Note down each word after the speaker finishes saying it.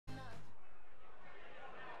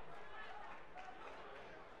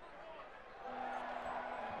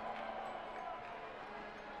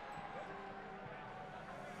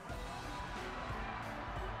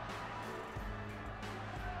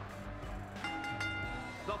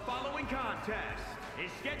The following contest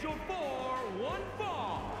is scheduled for one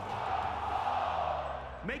fall.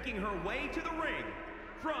 Making her way to the ring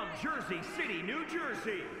from Jersey City, New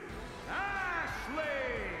Jersey, Ashley!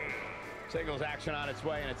 Singles action on its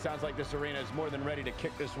way, and it sounds like this arena is more than ready to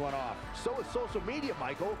kick this one off. So is social media,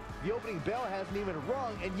 Michael. The opening bell hasn't even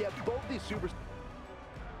rung, and yet both these superstars...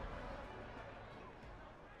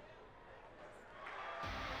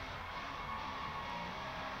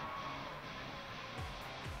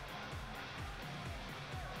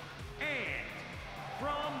 And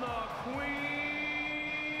from the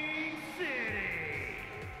Queen City,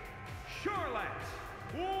 Charlotte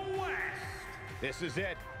West. This is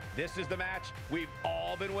it. This is the match we've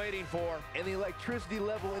all been waiting for. And the electricity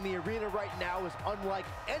level in the arena right now is unlike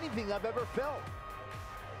anything I've ever felt.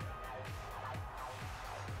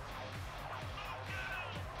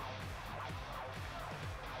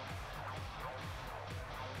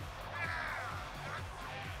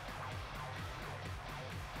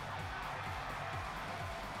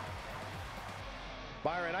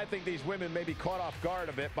 Byron, I think these women may be caught off guard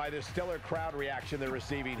a bit by this stellar crowd reaction they're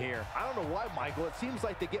receiving here. I don't know why, Michael. It seems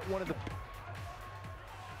like they get one of the...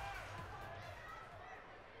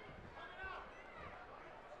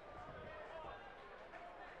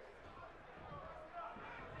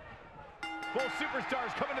 Both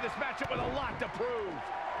superstars coming to this matchup with a lot to prove.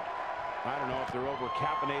 I don't know if they're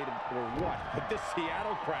over-caffeinated or what, but this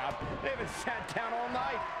Seattle crowd, they haven't sat down all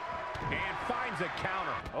night. And finds a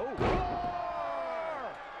counter. Oh,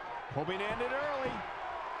 hoping to end it early.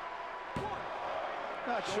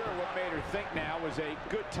 Not sure what made her think now was a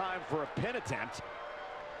good time for a pin attempt.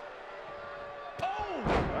 Oh!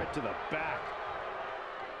 Right to the back.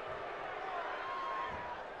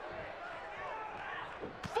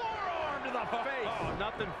 Forearm to the face. Oh,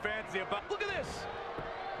 nothing fancy about... Look at this.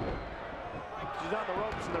 She's on the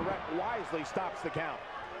ropes and the ref wisely stops the count.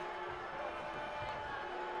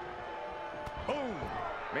 Boom.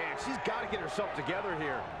 Man, she's got to get herself together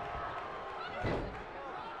here.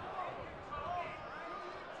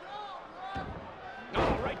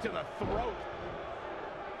 Oh, right to the throat.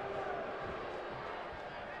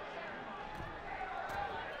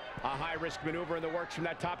 A high-risk maneuver in the works from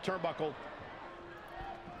that top turnbuckle.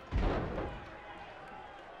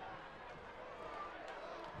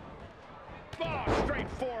 Oh, straight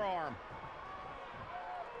forearm.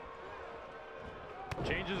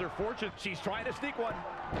 Changes her fortune. She's trying to sneak one.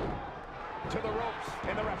 To the ropes,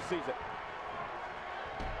 and the ref sees it.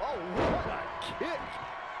 Oh, what a kick!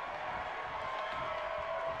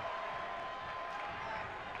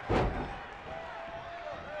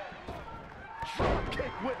 Drop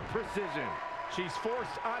kick with precision. She's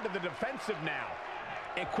forced onto the defensive now.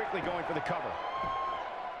 And quickly going for the cover.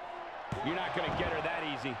 You're not going to get her that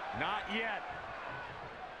easy. Not yet.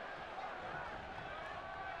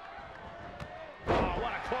 Oh,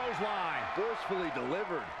 what a clothesline. Forcefully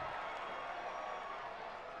delivered.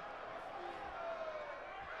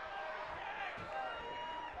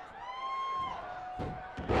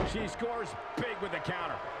 She scores big with the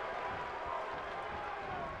counter.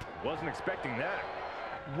 Wasn't expecting that.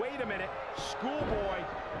 Wait a minute. Schoolboy.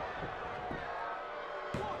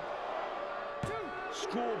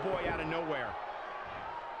 Schoolboy out of nowhere.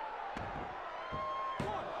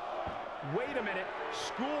 Wait a minute.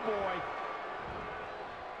 Schoolboy.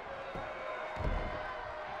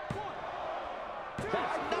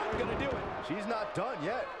 That's not going to do it. She's not done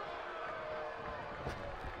yet.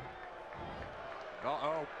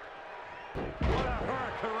 Uh-oh. What a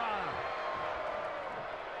hurricanrana.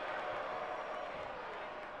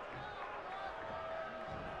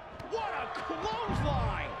 What a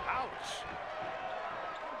clothesline. Ouch.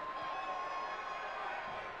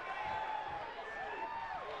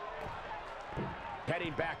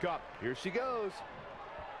 Heading back up. Here she goes.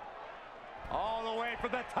 All the way for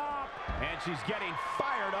the top. And she's getting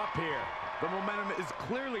fired up here. The momentum is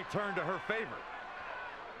clearly turned to her favor.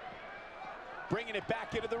 Bringing it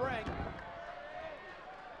back into the ring.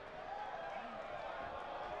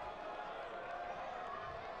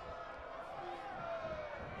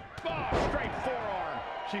 Oh, straight forearm.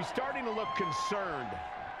 She's starting to look concerned.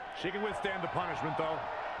 She can withstand the punishment, though.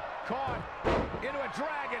 Caught into a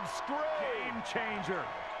dragon screw. Game changer.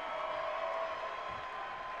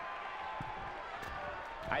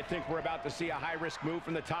 I think we're about to see a high-risk move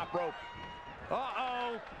from the top rope.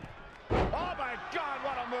 Uh-oh. Oh, my God,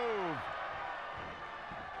 what a move.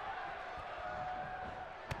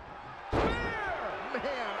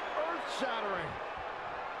 Man, earth-shattering.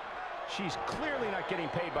 She's clearly not getting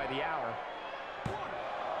paid by the hour.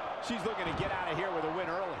 She's looking to get out of here with a win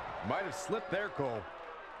early. Might have slipped there, Cole.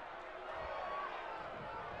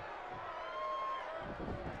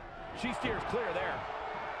 She steers clear there.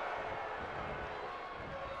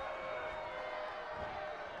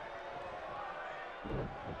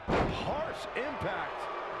 Harsh impact.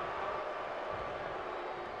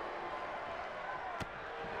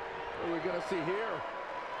 What are we gonna see here?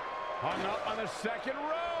 Hung up on the second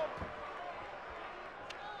rope.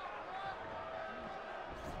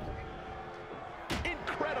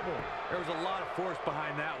 Incredible. There was a lot of force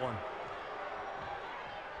behind that one.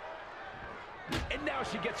 And now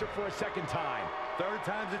she gets her for a second time. Third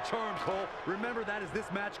time's a charm, Cole. Remember that as this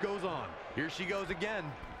match goes on. Here she goes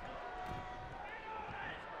again.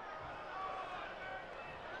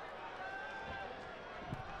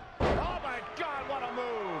 Oh my God, what a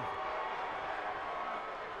move.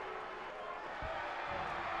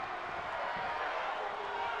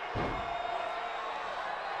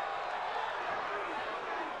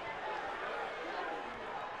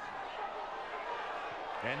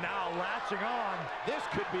 And now latching on. This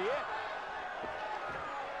could be it.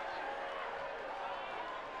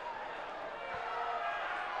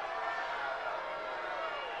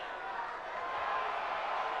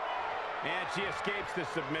 And she escapes the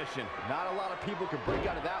submission. Not a lot of people can break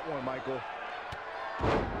out of that one, Michael.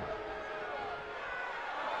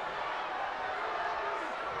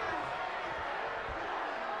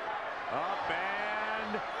 Up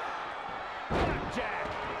and blackjack.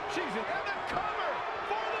 She's in the cover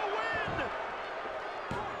for the win.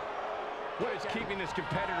 What is keeping this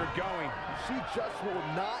competitor going? She just will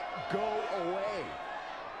not go away.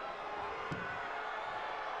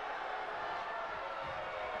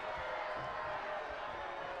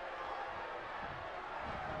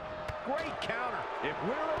 Great counter. If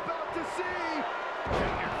we're about to see, Take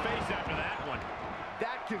your face after that one.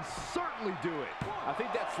 that can certainly do it. I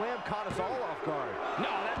think that slam caught us all off guard. No,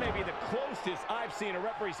 that may be the closest I've seen a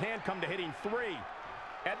referee's hand come to hitting three.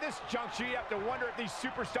 At this juncture, you have to wonder if these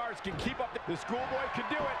superstars can keep up. The schoolboy could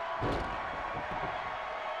do it.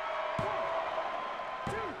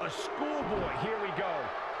 A schoolboy, here we go.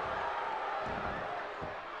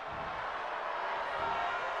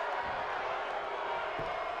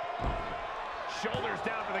 Shoulders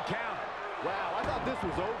down for the count. Wow, I thought this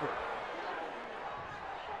was over.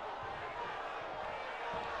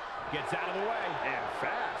 Gets out of the way. And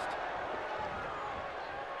fast.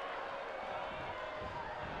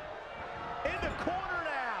 In the corner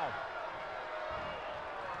now.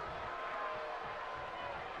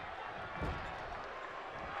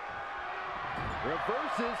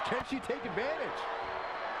 Reverses. Can she take advantage?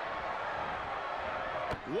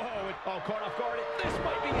 Whoa, all caught off guard. This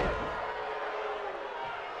might be it.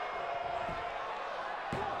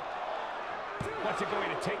 What's it going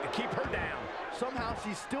to take to keep her down? Somehow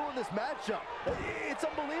she's still in this matchup. It's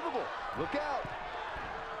unbelievable. Look out.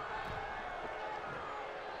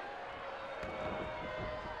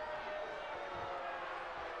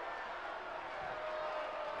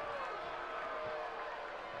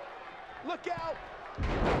 Look out.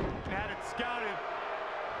 Had it scouted.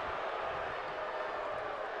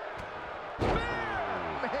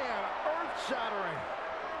 Man, earth-shattering.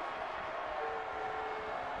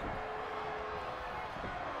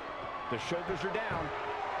 The shoulders are down.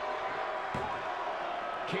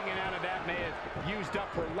 Kicking out of that may have used up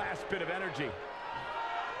her last bit of energy.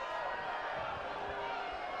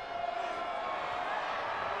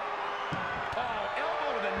 Oh,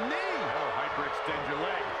 elbow to the knee. Oh, hyperextend your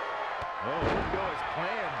leg. Oh, here we go as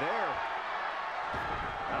planned there.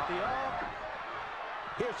 Out the up.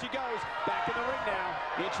 Here she goes, back in the ring now.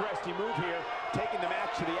 Interesting move here, taking the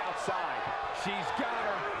match to the outside. She's got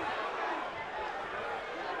her.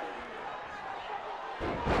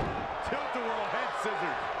 Tilt-a-whirl head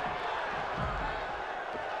scissors.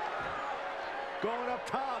 Going up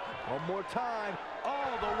top. One more time.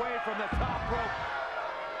 All the way from the top rope.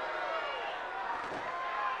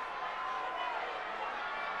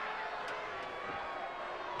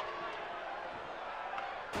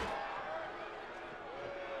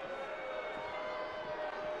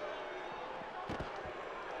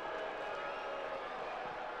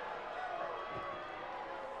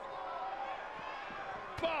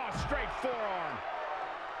 Oh, straight forearm.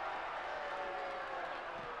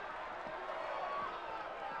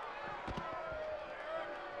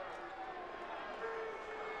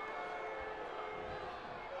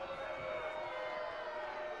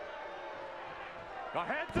 A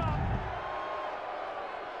heads up.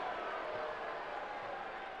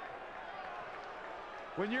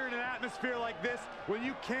 When you're in an atmosphere like this, when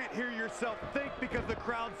you can't hear yourself think because the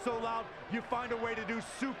crowd's so loud, you find a way to do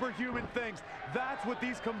superhuman things. That's what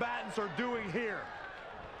these combatants are doing here.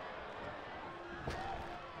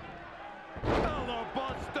 Elbow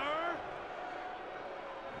buster.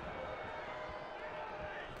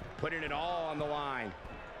 putting it all on the line.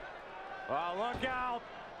 Oh, look out.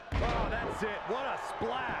 Oh, that's it. What a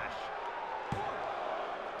splash.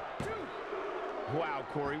 Wow,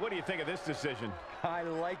 Corey, what do you think of this decision? I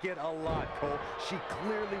like it a lot, Cole. She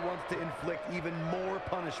clearly wants to inflict even more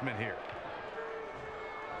punishment here.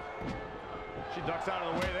 She ducks out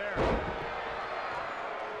of the way there.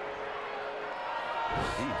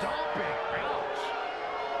 Stomping. Ouch.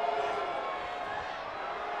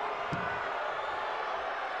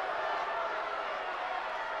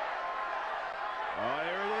 Oh,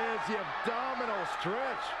 there it is, the abdominal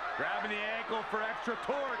stretch. Grabbing the ankle for extra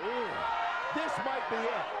torque. Ooh, this might be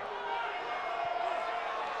it.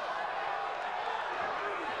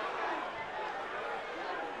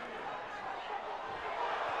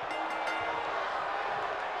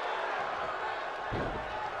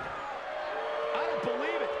 I don't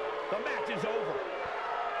believe it. The match is over.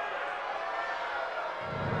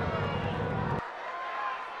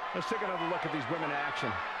 Let's take another look at these women in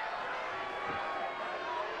action.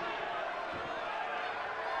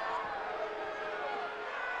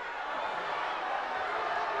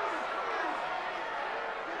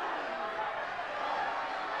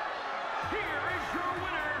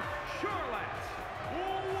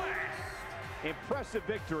 Impressive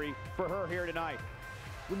victory for her here tonight.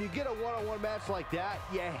 When you get a one-on-one match like that,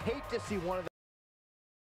 you hate to see one of the